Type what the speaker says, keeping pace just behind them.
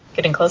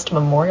Getting close to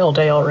Memorial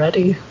Day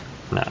already.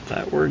 Not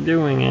that we're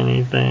doing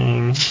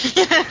anything.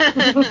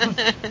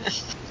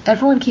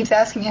 Everyone keeps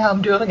asking me how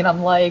I'm doing, and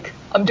I'm like,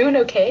 I'm doing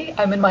okay.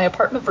 I'm in my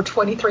apartment for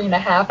 23 and a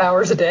half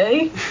hours a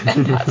day,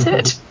 and that's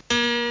it.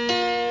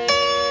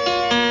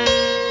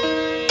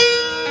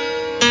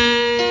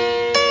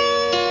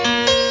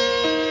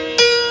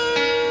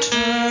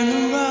 Turn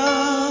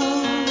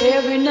around.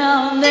 Every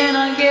now and then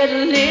I get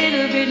a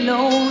little bit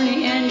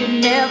lonely, and you're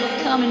never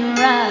coming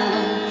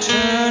round.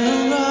 Turn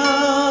around.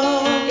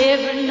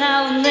 Every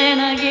now and then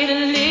I get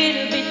a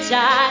little bit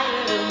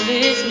tired of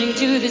listening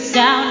to the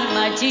sound of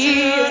my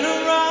tears. Turn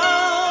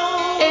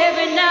around.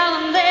 Every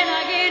now and then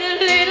I get a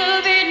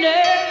little bit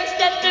nervous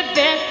that the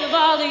best of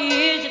all the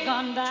years have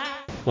gone by.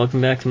 Welcome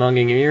back to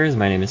Manga in Your Ears.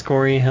 My name is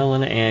Corey.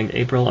 Helen and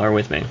April are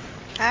with me.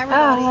 Hi,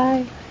 everybody.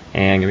 Hi.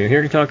 And we're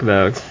here to talk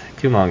about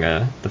two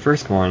manga. The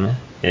first one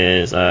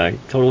is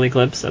Total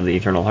Eclipse of the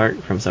Eternal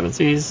Heart from Seven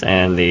Seas,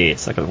 and the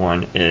second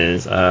one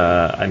is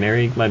I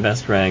Married My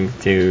Best Friend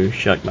to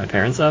Shut My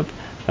Parents Up.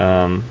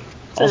 So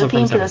Also the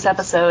theme from for this Seven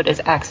episode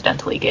is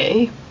accidentally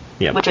gay,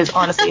 Yep. which is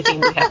honestly a theme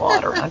we have a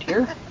lot around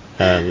here.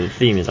 The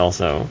theme is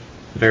also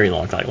very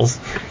long titles.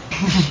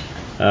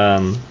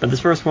 But this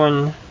first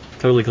one,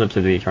 Total Eclipse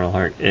of the Eternal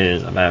Heart,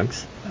 is about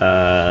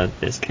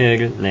this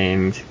kid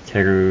named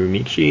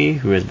Terumichi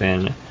who has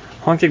been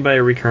haunted by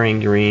a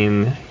recurring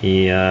dream.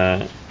 He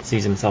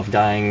sees himself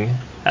dying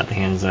at the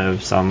hands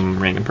of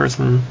some random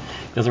person.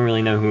 Doesn't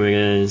really know who it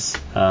is.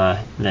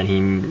 Then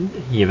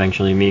he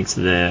eventually meets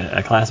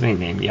a classmate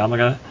named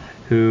Yamaga,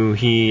 who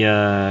he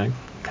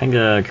kind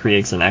of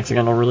creates an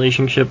accidental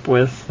relationship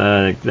with.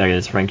 That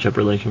is, friendship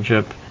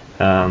relationship.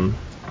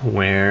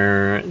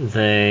 Where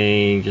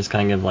they just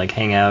kind of like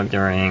hang out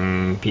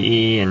during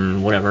PE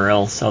and whatever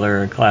else,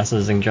 other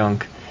classes and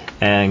junk.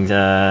 And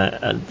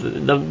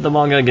the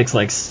manga gets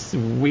like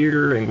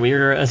weirder and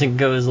weirder as it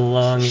goes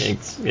along.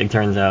 It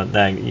turns out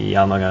that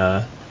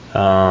Yamaga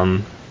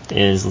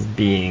is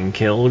being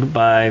killed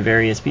by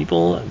various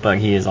people, but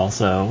he is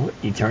also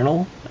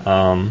eternal.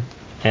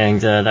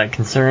 And that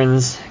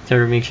concerns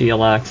Terumichi a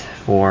lot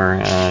for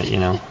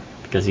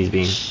because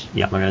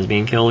Yamaga is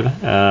being killed.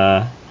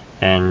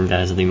 And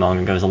as the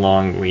manga goes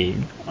along, we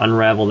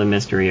unravel the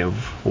mystery of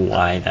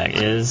why that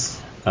is.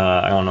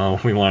 I don't know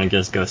if we want to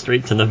just go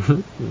straight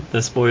to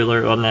the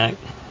spoiler on that.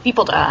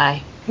 People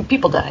die.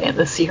 People die in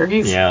this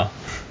series. Yeah.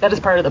 That is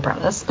part of the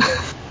premise.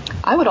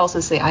 I would also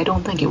say I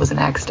don't think it was an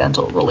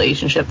accidental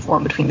relationship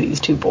formed between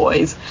these two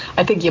boys.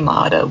 I think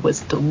Yamada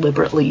was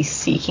deliberately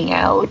seeking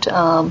out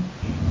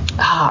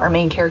our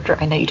main character.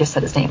 I know you just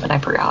said his name and I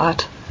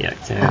forgot. Yeah,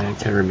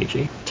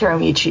 Terumichi.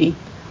 Terumichi.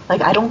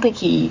 Like, I don't think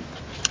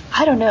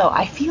I don't know.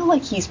 I feel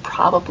like he's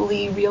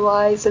probably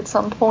realized at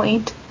some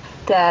point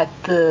that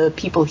the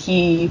people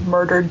he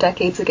murdered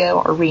decades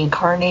ago are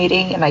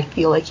reincarnating, and I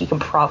feel like he can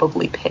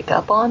probably pick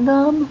up on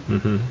them.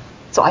 Mm-hmm.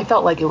 So I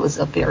felt like it was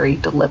a very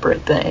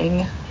deliberate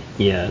thing.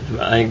 Yeah,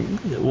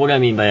 what I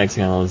mean by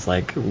accidental is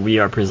like we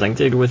are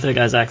presented with it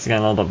as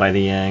accidental, but by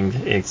the end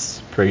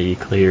it's pretty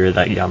clear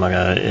that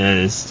Yamaga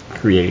is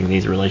creating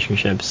these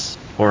relationships,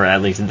 or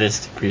at least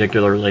this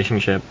particular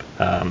relationship,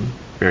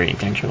 very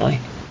intentionally.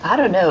 I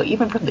don't know,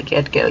 even from the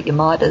get-go,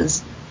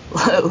 Yamada's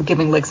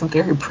giving like some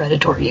very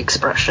predatory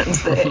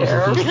expressions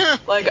there.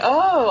 Like,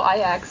 oh,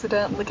 I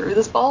accidentally threw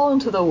this ball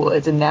into the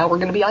woods and now we're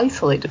going to be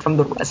isolated from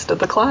the rest of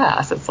the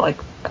class. It's like,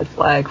 red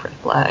flag, red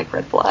flag,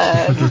 red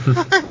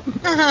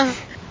flag.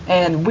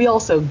 And we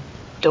also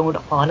don't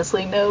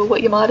honestly know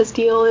what Yamada's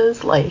deal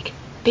is. Like,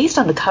 based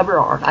on the cover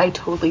art, I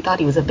totally thought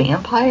he was a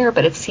vampire,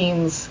 but it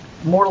seems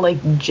more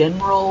like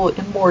general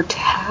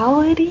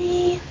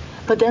immortality.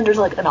 But then there's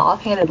like an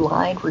offhanded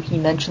line where he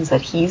mentions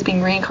that he's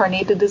being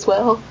reincarnated as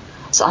well.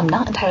 So I'm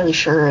not entirely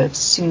sure if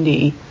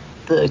Sundi,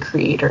 the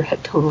creator,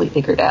 had totally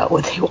figured out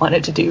what they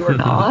wanted to do or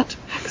not.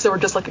 Because there were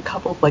just like a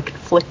couple of like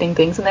conflicting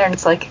things in there, and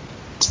it's like,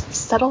 just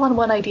settle on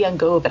one idea and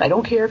go with it. I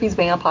don't care if he's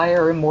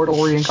vampire or immortal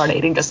or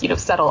reincarnating, just,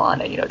 settle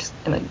on it,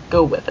 and then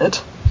go with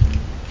it.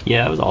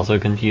 Yeah, I was also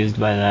confused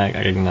by that.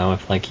 I didn't know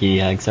if like he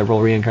had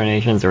several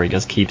reincarnations or he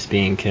just keeps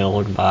being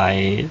killed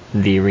by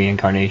the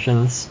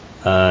reincarnations.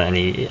 And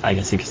I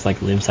guess he just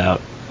like lives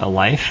out a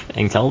life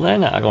until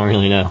then. I don't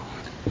really know.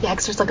 Yeah,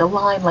 because there's like a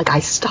line like, I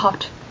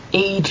stopped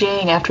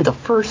aging after the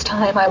first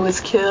time I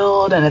was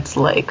killed, and it's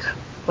like,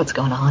 what's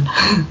going on?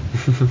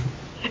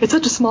 It's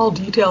such a small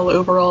detail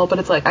overall, but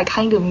it's like, I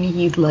kind of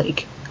need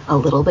like a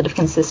little bit of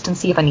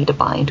consistency if I need to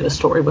buy into a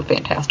story with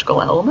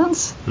fantastical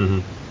elements.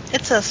 Mm-hmm.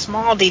 It's a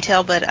small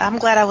detail, but I'm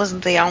glad I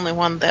wasn't the only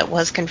one that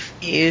was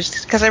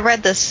confused, because I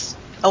read this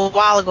a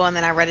while ago and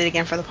then I read it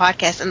again for the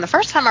podcast, and the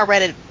first time I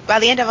read it, by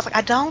the end I was like,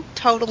 I don't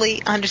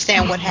totally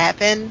understand what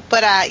happened,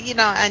 but I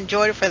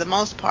enjoyed it for the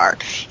most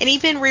part. And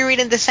even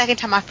rereading the second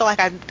time, I feel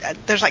like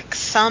there's like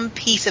some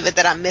piece of it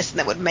that I'm missing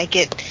that would make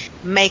it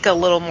make a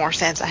little more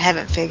sense. I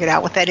haven't figured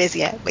out what that is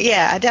yet, but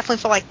yeah, I definitely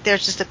feel like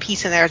there's just a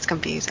piece in there that's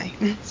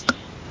confusing.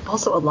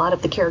 Also, a lot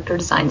of the character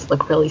designs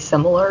look really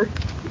similar,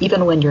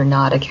 even when you're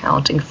not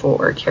accounting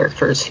for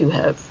characters who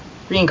have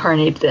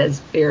reincarnated as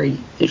very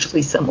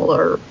visually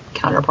similar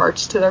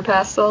counterparts to their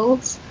past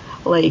selves.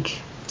 Like,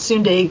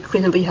 Tsunde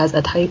clearly has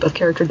a type of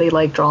character they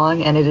like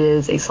drawing, and it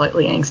is a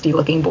slightly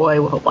angsty-looking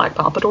boy with a black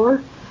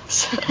pompadour.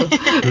 So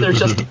there's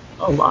just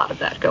a lot of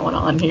that going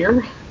on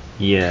here.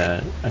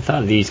 Yeah, I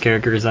thought these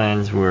character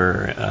designs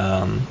were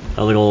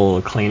a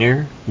little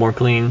cleaner, more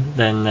clean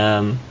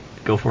than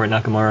Go For It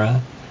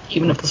Nakamura.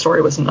 Even if the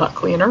story was not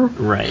cleaner.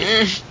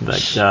 Right.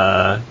 But,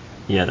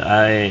 yeah,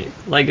 I,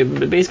 like,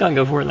 based on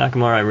Go For It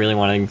Nakamura, I really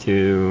wanted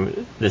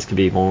this to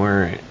be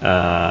more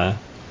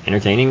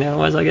entertaining than it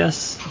was, I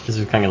guess. This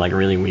was kind of, like,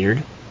 really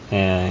weird.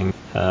 And,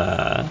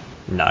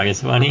 not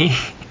as funny.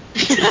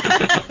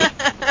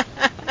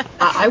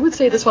 I would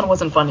say this one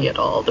wasn't funny at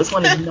all. This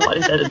one is not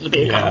intended to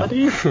be a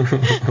comedy.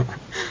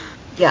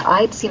 Yeah,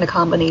 I'd seen a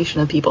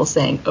combination of people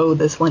saying, oh,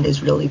 this one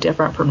is really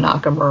different from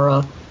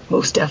Nakamura.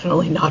 Most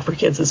definitely not for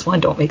kids, this one.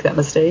 Don't make that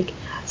mistake.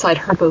 So I'd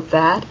heard both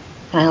that,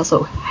 and I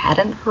also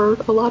hadn't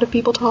heard a lot of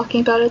people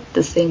talking about it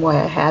the same way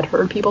I had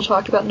heard people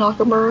talk about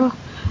Nakamura.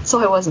 So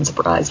I wasn't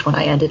surprised when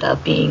I ended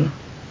up being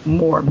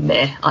more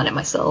meh on it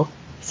myself.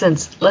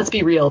 Since, let's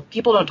be real,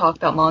 people don't talk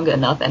about manga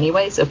enough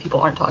anyway, so if people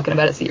aren't talking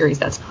about a series,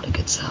 that's not a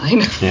good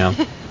sign. Yeah.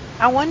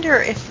 I wonder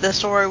if the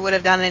story would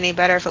have done any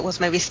better if it was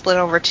maybe split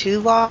over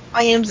 2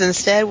 volumes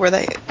instead, where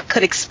they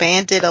could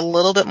expand it a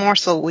little bit more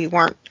so we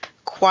weren't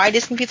quite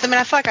as confused. I mean,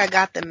 I feel like I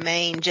got the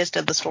main gist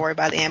of the story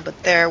by the end,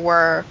 but there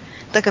were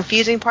the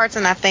confusing parts,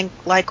 and I think,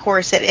 like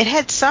Corey said, it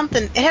had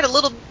a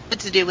little bit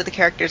to do with the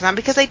characters,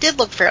 because they did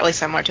look fairly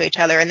similar to each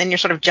other, and then you're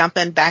sort of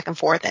jumping back and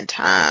forth in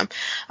time,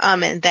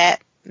 and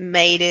that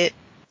made it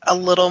a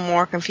little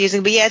more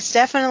confusing. But yeah, it's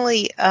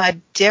definitely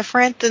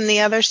different than the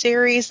other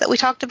series that we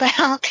talked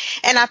about.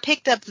 And I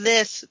picked up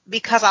this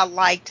because I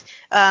liked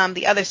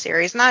the other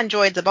series, and I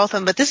enjoyed both of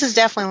them. But this is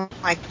definitely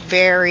like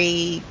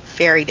very,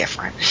 very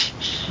different.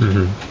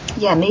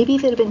 Mm-hmm. Yeah, maybe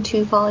if it had been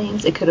 2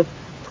 volumes, it could have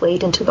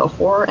played into the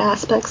horror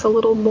aspects a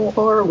little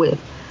more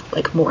with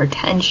like more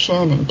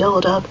tension and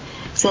build up.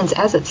 Since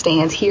as it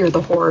stands here,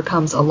 the horror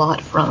comes a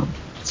lot from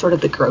sort of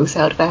the gross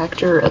out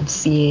factor of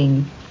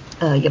seeing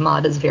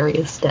Yamada's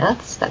various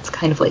deaths. That's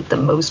kind of like the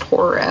most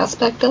horror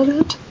aspect of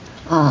it.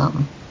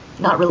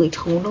 Not really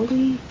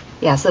tonally.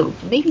 Yeah, so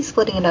maybe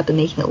splitting it up and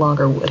making it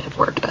longer would have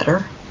worked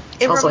better.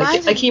 I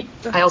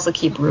also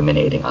keep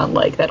ruminating on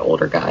like that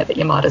older guy that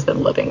Yamada's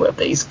been living with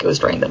that he's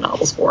ghostwriting the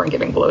novels for and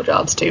giving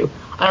blowjobs to.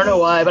 I don't know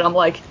why, but I'm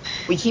like,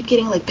 we keep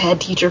getting like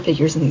bad teacher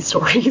figures in these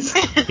stories.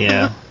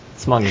 Yeah,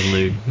 it's manga's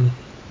lewd.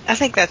 I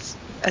think that's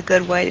a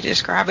good way to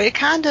describe it. It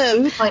kind of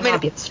Lewd might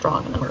not be a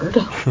strong word.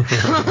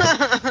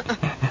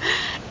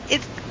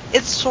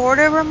 It sort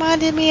of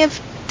reminded me of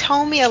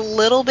Tomy a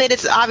little bit.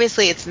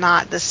 It's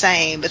not the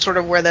same, but sort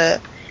of where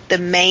the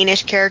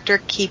mainish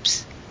character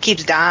keeps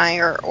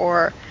dying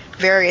or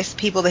various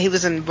people that he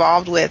was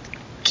involved with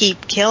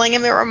keep killing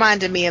him. It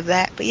reminded me of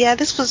that. But yeah,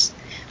 this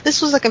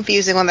was a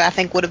confusing one that I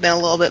think would have been a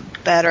little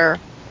bit better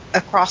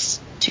across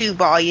 2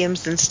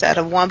 volumes instead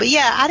of 1. But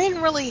yeah, I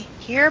didn't really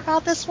hear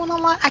about this one a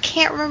lot. I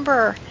can't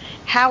remember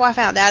how I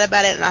found out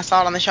about it, and I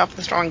saw it on the shelf of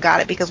the store and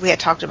got it because we had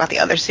talked about the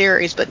other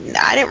series, but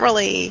I didn't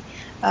really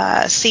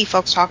see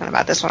folks talking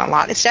about this one a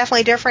lot. It's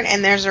definitely different,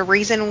 and there's a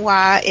reason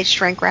why it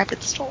shrink wrapped at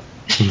the store.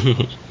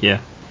 Yeah.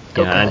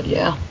 Oh god,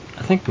 yeah.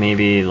 I think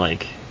maybe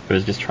like it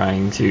was just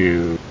trying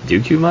to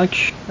do too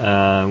much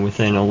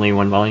within only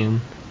 1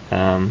 volume.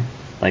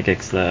 Like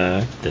it's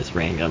this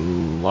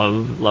random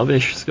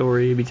love-ish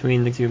story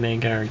between the 2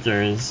 main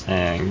characters,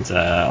 and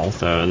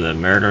also the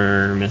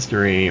murder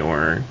mystery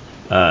or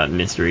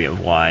mystery of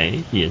why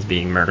he is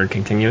being murdered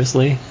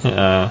continuously.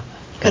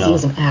 Because he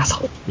was an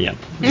asshole. Yep.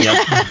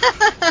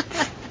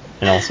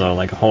 And also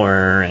like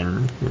horror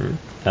and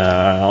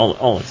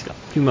all this stuff.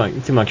 Too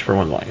much for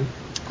 1 volume.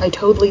 I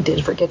totally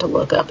did forget to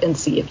look up and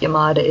see if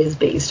Yamada is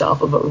based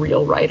off of a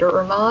real writer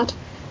or not,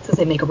 since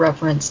they make a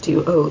reference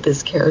to, oh,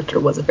 this character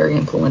was a very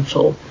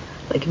influential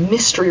like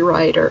mystery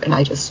writer, and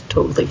I just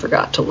totally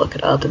forgot to look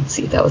it up and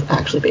see if that was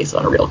actually based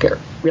on a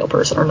real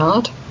person or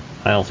not.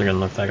 I also gonna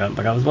look that up,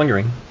 but I was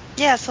wondering.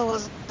 Yeah, so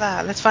was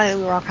that. That's funny that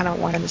we were all kind of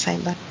wondering the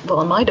same thing.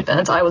 Well, in my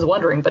defense, I was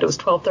wondering, but it was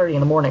 12:30 in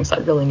the morning, so I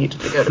really needed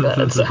to go to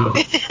bed, so...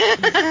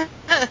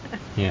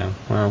 Yeah,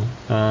 well,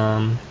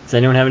 does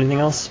anyone have anything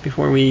else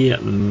before we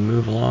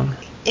move along?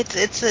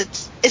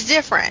 It's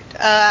different.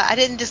 I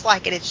didn't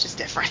dislike it, it's just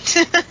different.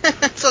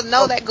 So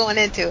know that going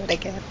into it, I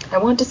guess. I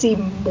want to see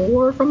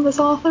more from this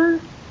author,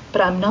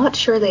 but I'm not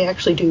sure they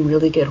actually do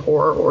really good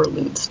horror or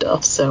lewd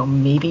stuff, so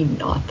maybe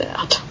not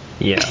that.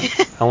 Yeah,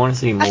 I want to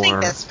see more... I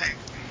think that's fair.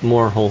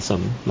 More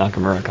wholesome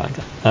Nakamura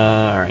content.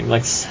 Alright,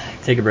 let's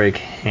take a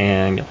break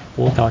and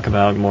we'll talk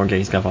about more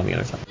gay stuff on the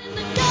other side.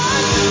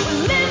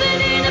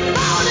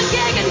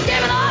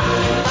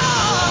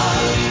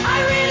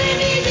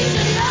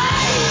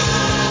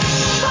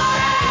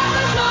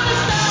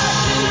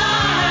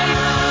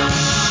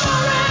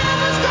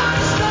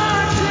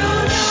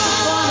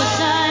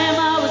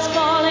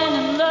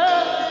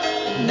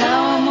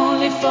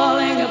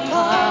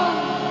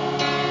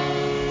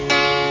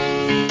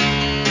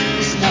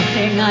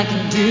 I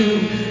can do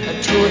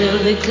a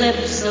total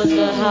eclipse of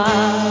the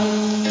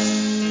heart.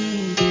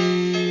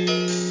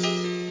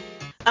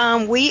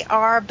 We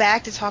are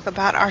back to talk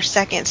about our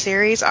second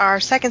series. Our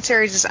second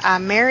series is I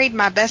Married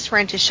My Best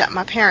Friend to Shut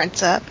My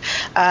Parents Up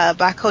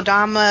by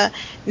Kodama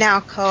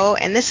Naoko,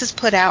 and this is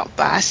put out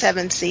by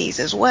Seven Seas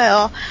as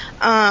well.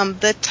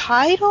 The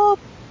title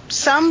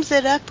sums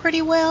it up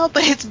pretty well,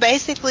 but it's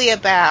basically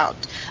about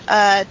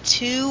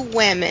two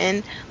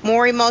women,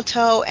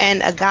 Morimoto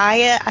and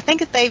Agaya. I think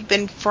that they've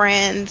been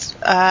friends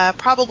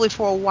probably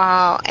for a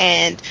while,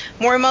 and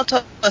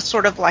Morimoto is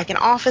sort of like an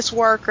office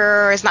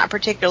worker, is not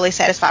particularly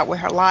satisfied with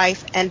her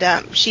life, and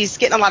she's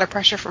getting a lot of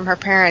pressure from her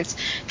parents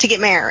to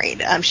get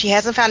married. She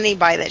hasn't found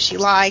anybody that she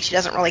likes. She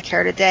doesn't really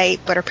care to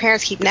date, but her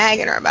parents keep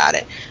nagging her about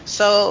it.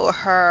 So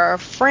her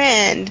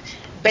friend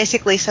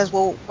basically says,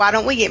 well, why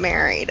don't we get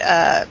married?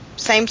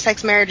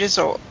 Same-sex marriages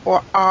are,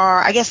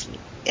 I guess,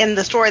 in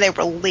the story they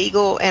were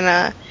legal in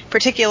a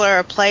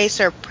particular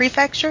place or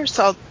prefecture,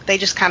 so they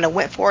just kind of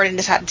went for it and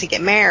decided to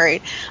get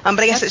married. But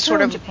I guess That's it's sort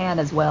in of Japan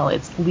as well.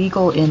 It's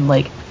legal in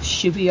like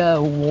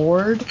Shibuya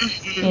Ward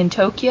in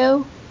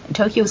Tokyo. And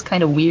Tokyo is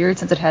kind of weird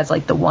since it has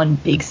like the one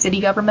big city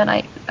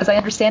government, as I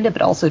understand it,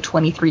 but also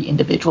 23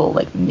 individual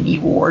like mini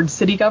ward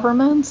city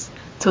governments.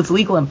 So it's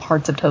legal in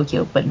parts of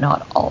Tokyo, but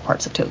not all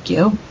parts of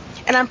Tokyo.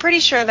 And I'm pretty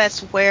sure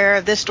that's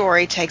where this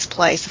story takes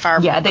place, if I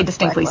remember. Yeah, they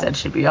distinctly said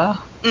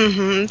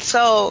Shibuya.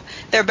 So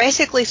they're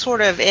basically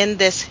sort of in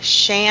this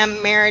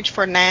sham marriage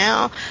for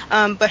now,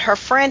 but her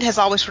friend has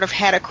always sort of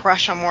had a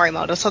crush on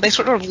Morimoto. So they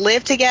sort of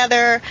live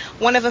together.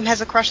 One of them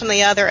has a crush on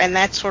the other, and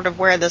that's sort of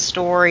where the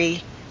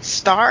story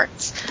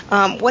starts.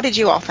 What did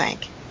you all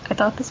think? I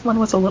thought this one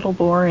was a little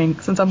boring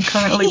since I'm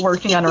currently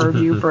working on a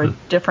review for a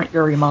different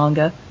Yuri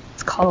manga.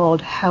 It's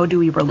called How Do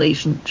We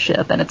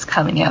Relationship, and it's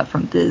coming out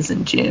from Viz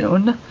in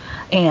June.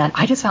 And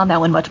I just found that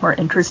one much more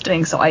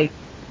interesting, so I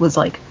was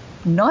like,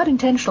 not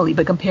intentionally,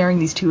 but comparing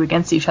these two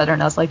against each other,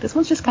 and I was like, this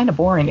one's just kind of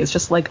boring. It's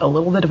just like a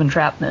little bit of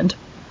entrapment.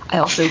 I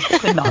also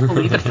could not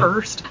believe at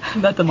first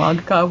that the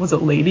mangaka was a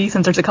lady,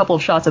 since there's a couple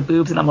of shots of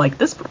boobs, and I'm like,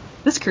 this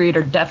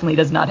creator definitely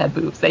does not have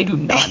boobs. They do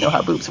not know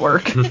how boobs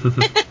work. And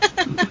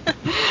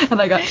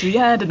I got to the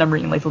end, and I'm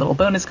reading like the little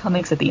bonus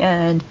comics at the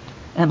end,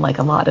 and like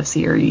a lot of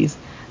series.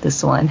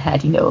 This one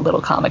had, a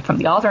little comic from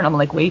the author, and I'm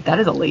like, wait, that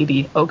is a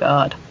lady. Oh,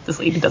 God. This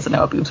lady doesn't know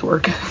how boobs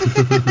work.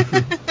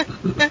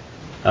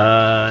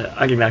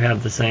 I do not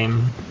have the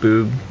same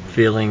boob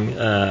feeling.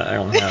 I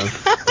don't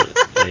have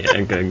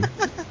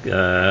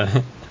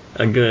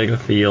a good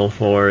feel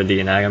for the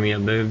anatomy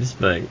of boobs,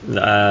 but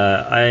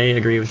I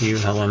agree with you,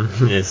 Helen.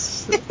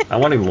 I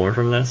wanted more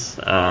from this.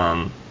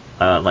 I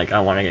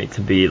wanted it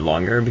to be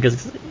longer,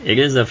 because it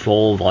is a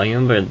full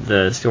volume, but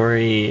the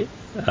story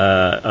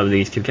of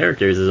these two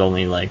characters is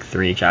only like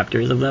 3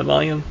 chapters of that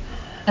volume.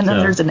 And then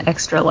there's an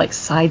extra like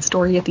side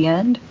story at the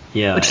end,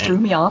 which threw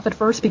me off at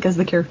first because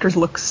the characters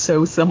look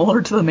so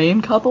similar to the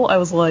main couple. I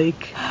was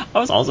like, I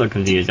was also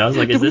confused. I was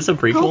like, is this a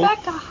prequel? Go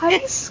back to high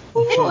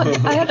school.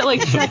 I had to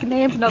like check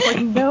names, and I was like,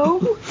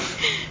 no,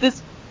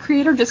 this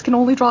creator just can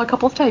only draw a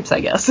couple of types, I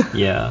guess.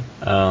 Yeah.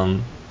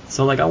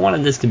 So, I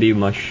wanted this to be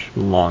much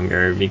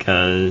longer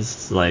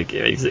because,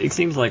 it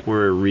seems like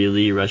we're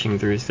really rushing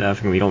through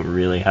stuff and we don't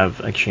really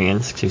have a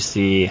chance to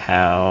see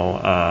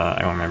how, I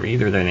don't remember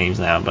either of their names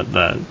now, but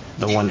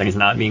the one that is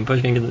not being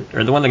pushed into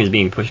the one that is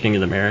being pushed into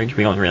the marriage,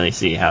 we don't really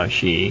see how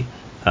she,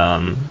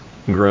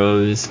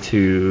 grows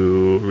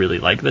to really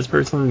like this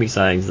person,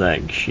 besides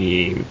that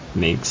she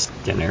makes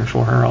dinner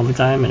for her all the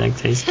time and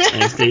it's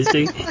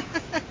tasty.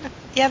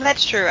 Yeah,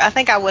 that's true. I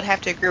think I would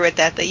have to agree with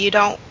that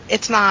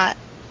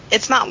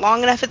it's not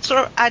long enough. It's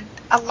sort of, I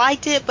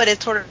liked it, but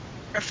it sort of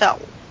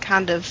felt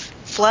kind of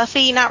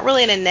fluffy, not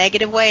really in a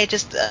negative way. It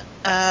just,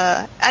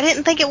 I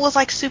didn't think it was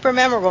like super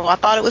memorable. I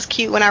thought it was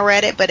cute when I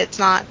read it, but it's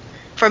not,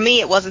 for me,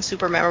 it wasn't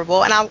super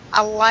memorable. And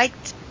I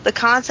liked the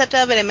concept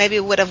of it, and maybe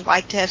would have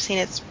liked to have seen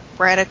it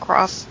spread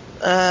across,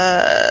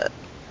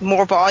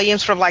 more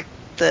volumes, sort of like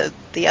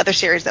the other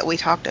series that we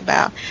talked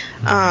about.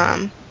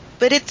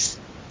 But it's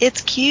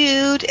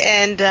cute,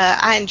 and,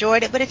 I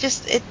enjoyed it, but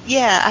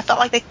I felt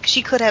like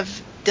she could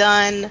have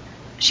done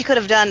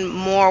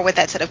more with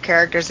that set of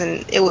characters,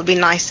 and it would be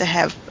nice to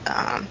have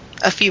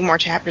a few more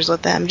chapters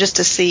with them just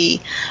to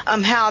see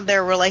how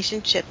their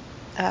relationship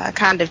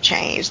kind of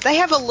changed. They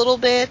have a little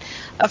bit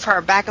of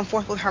her back and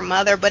forth with her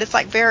mother, but it's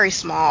like very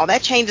small.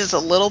 That changes a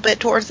little bit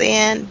towards the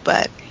end,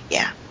 but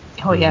yeah.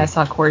 Oh yeah, I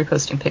saw Corey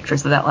posting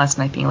pictures of that last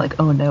night being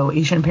like, oh no,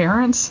 Asian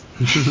parents?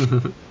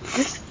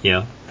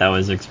 Yeah, that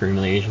was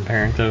extremely Asian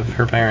parent of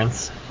her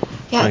parents.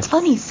 Yeah, it's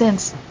funny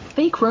since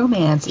fake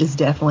romance is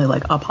definitely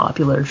like a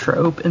popular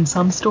trope in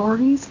some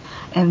stories,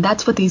 and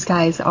that's what these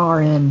guys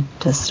are in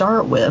to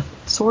start with,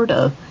 sort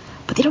of.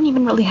 But they don't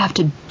even really have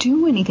to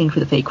do anything for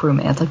the fake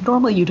romance. Like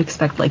normally you'd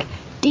expect like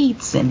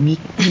dates and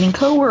meeting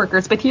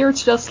coworkers, but here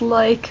it's just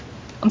like,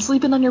 I'm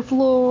sleeping on your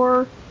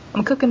floor,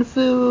 I'm cooking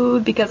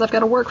food because I've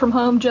got a work from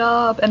home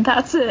job, and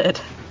that's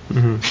it.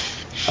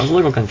 Mm-hmm. I was a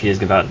little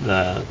confused about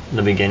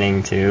the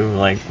beginning too.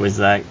 Like, was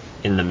that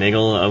in the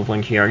middle of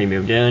when she already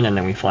moved in, and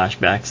then we flash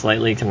back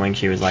slightly to when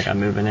she was like, I'm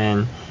moving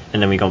in,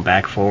 and then we go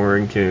back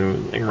forward to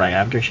right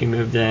after she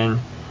moved in?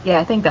 Yeah,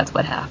 I think that's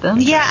what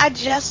happened. Yeah, I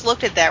just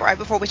looked at that right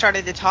before we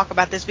started to talk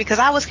about this because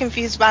I was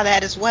confused by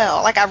that as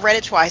well. Like, I've read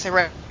it twice. I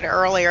read it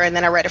earlier, and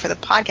then I read it for the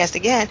podcast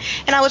again.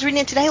 And I was reading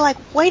it today like,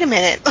 wait a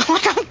minute.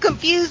 Like, I'm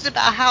confused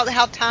about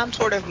how time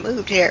sort of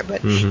moved here.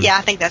 But, yeah,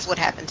 I think that's what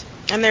happened.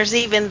 And there's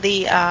even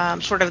the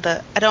sort of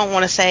the, I don't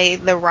want to say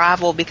the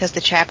rival because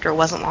the chapter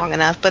wasn't long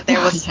enough, but there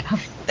was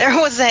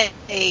a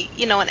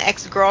you know, an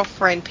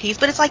ex-girlfriend piece.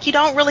 But it's like you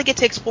don't really get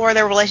to explore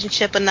their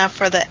relationship enough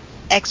for the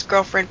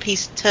ex-girlfriend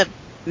piece to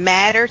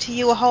matter to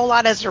you a whole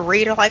lot as a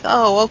reader. Like,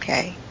 oh,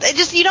 okay.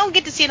 You don't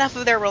get to see enough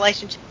of their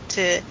relationship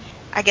to,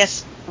 I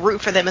guess,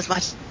 root for them as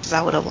much as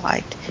I would have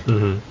liked.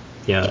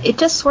 Yeah. It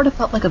just sort of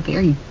felt like a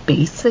very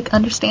basic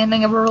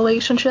understanding of a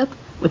relationship,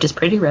 which is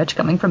pretty rich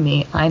coming from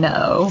me, I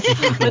know.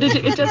 But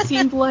it just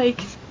seemed like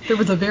there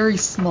was a very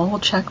small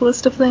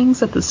checklist of things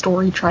that the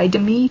story tried to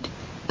meet,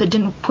 but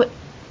didn't put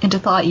into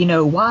thought, you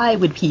know, why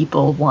would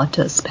people want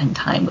to spend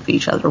time with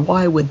each other?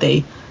 Why would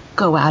they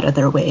go out of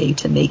their way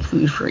to make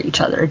food for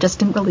each other? It just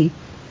didn't really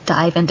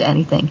dive into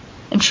anything.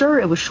 And sure,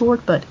 it was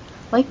short, but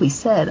like we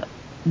said,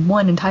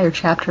 one entire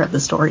chapter of the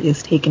story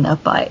is taken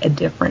up by a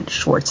different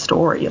short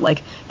story.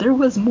 Like, there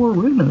was more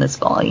room in this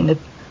volume if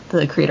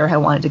the creator had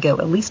wanted to go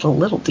at least a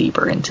little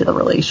deeper into the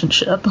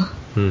relationship.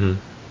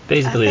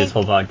 Basically, this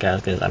whole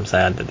podcast is I'm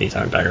sad that these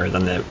aren't better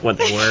than what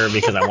they were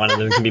because I wanted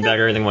them to be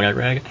better than what I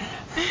read.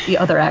 The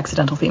other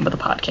accidental theme of the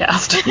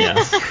podcast.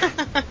 Yes.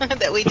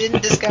 That we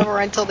didn't discover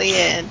until the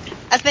end.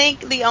 I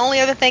think the only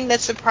other thing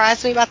that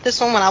surprised me about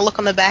this one when I look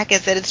on the back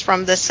is that it's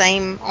from the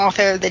same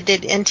author that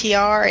did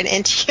NTR, and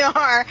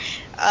NTR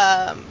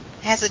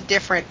has a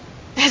different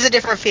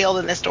feel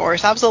than this story,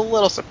 so I was a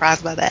little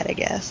surprised by that, I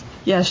guess.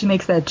 Yeah, she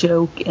makes that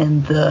joke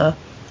in the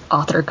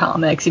author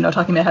comics, you know,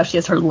 talking about how she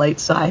has her light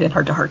side and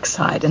her dark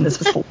side, and this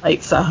was the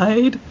light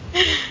side.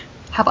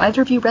 Have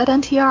either of you read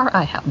NTR?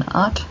 I have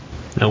not.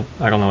 Nope,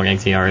 I don't know what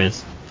NTR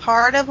is.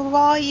 Part of a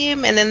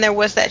volume, and then there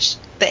was that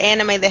the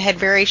anime that had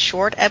very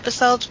short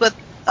episodes, but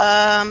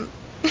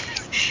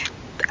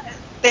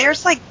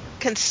there's like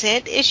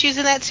consent issues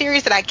in that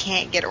series that I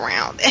can't get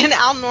around, and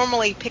I'll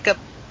normally pick up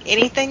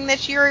anything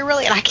that's Yuri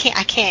really, and I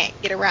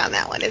can't get around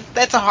that one.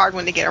 That's a hard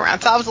one to get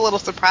around, so I was a little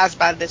surprised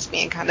by this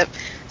being kind of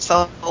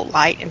so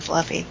light and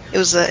fluffy. It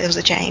was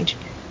a change.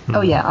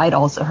 Oh yeah, I'd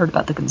also heard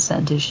about the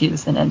consent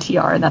issues in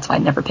NTR, and that's why I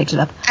never picked it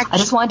up. I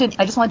just wanted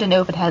to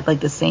know if it had like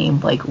the same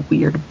like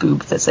weird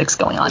boob physics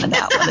going on in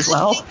that one as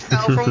well. So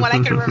from what I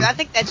can remember, I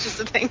think that's just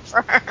a thing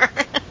for her.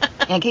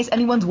 In case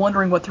anyone's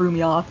wondering what threw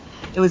me off,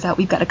 it was that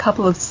we've got a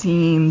couple of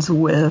scenes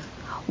with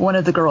one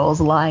of the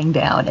girls lying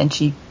down, and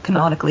she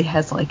canonically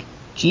has like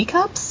G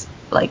cups.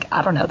 Like,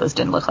 I don't know, those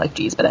didn't look like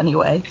G's, but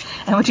anyway.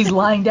 And when she's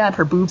lying down,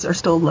 her boobs are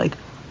still like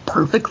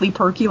perfectly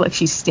perky, like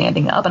she's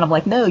standing up, and I'm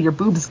like, no, your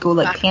boobs go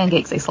like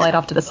pancakes, they slide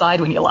off to the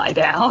side when you lie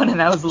down.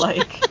 And I was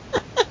like,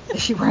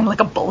 is she wearing like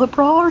a bullet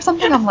bra or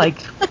something? I'm like,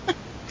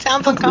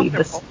 sounds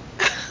uncomfortable.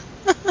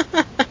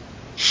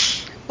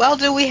 Well,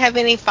 do we have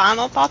any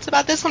final thoughts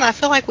about this one? I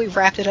feel like we've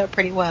wrapped it up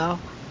pretty well.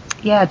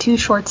 Yeah, 2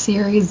 short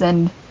series,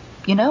 and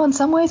you know, in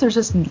some ways there's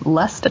just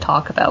less to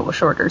talk about with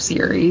shorter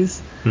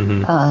series.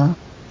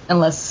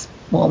 Unless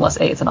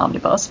A, it's an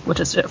omnibus, which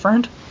is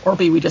different, or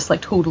B, we just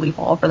like totally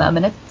fall for them,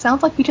 and it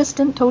sounds like we just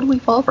didn't totally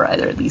fall for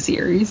either of these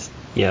series.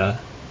 Yeah,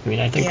 I mean,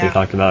 I think we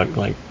talked about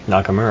like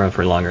Nakamura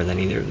for longer than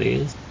either of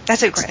these.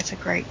 That's a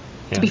great.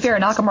 Yeah. To be fair,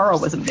 Nakamura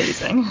was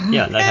amazing.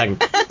 Yeah,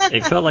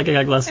 it felt like it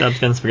had less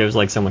substance, but it was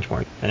like so much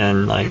more.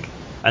 And like,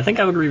 I think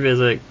I would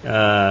revisit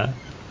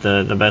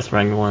the best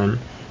friend one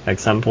at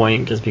some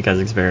point, just because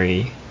it's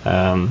very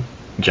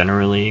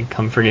generally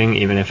comforting,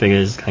 even if it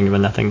is kind of a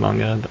nothing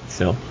manga, but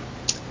still.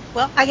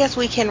 Well, I guess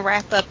we can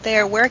wrap up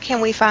there. Where can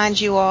we find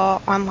you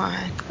all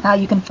online?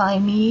 You can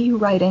find me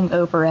writing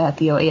over at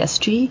the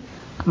OASG.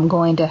 I'm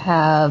going to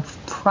have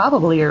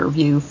probably a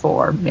review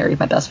for Married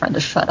My Best Friend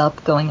to Shut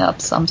Up going up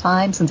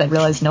sometime, since I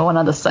realize no one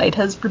on the site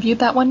has reviewed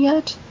that one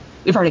yet.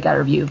 We've already got a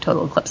review of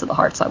Total Eclipse of the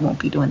Heart, so I won't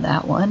be doing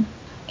that one.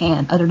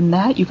 And other than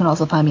that, you can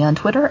also find me on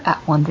Twitter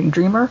at Wandering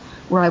Dreamer,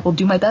 where I will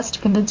do my best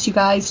to convince you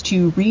guys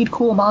to read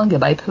cool manga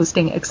by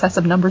posting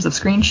excessive numbers of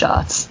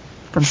screenshots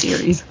from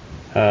series.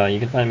 You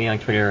can find me on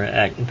Twitter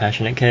at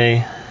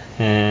ImpassionateK,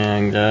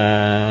 and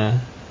I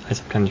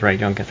sometimes write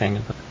junk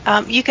things.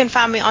 You can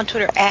find me on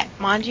Twitter at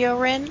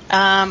MangioRen.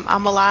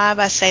 I'm alive.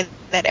 I say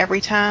that every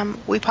time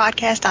we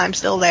podcast. I'm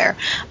still there.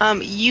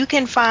 You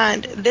can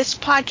find this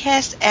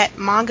podcast at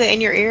Manga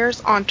in Your Ears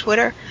on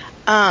Twitter.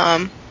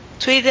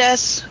 Tweet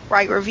us,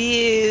 write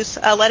reviews,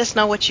 let us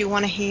know what you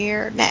want to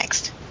hear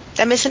next.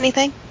 Did I miss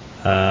anything?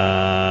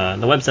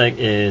 The website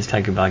is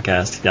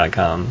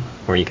kaikupodcast.com,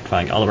 where you can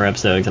find all of our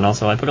episodes, and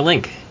also I put a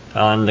link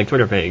on the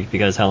Twitter page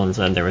because Helen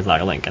said there was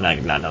not a link, and I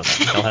did not know that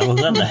until Helen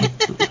said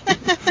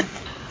that.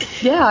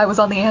 Yeah, I was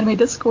on the anime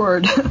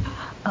Discord,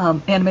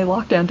 anime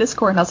lockdown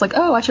Discord, and I was like,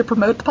 oh, I should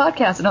promote the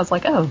podcast, and I was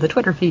like, oh, the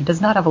Twitter feed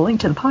does not have a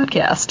link to the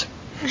podcast.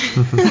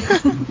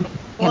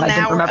 And I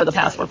didn't remember the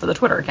password for the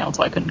Twitter account,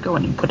 so I couldn't go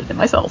in and put it in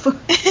myself.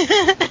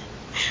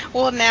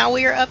 Well, now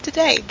we are up to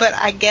date, but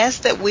I guess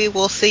that we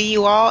will see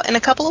you all in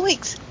a couple of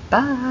weeks.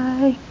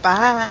 Bye.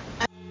 Bye.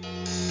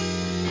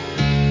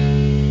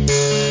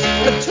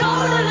 The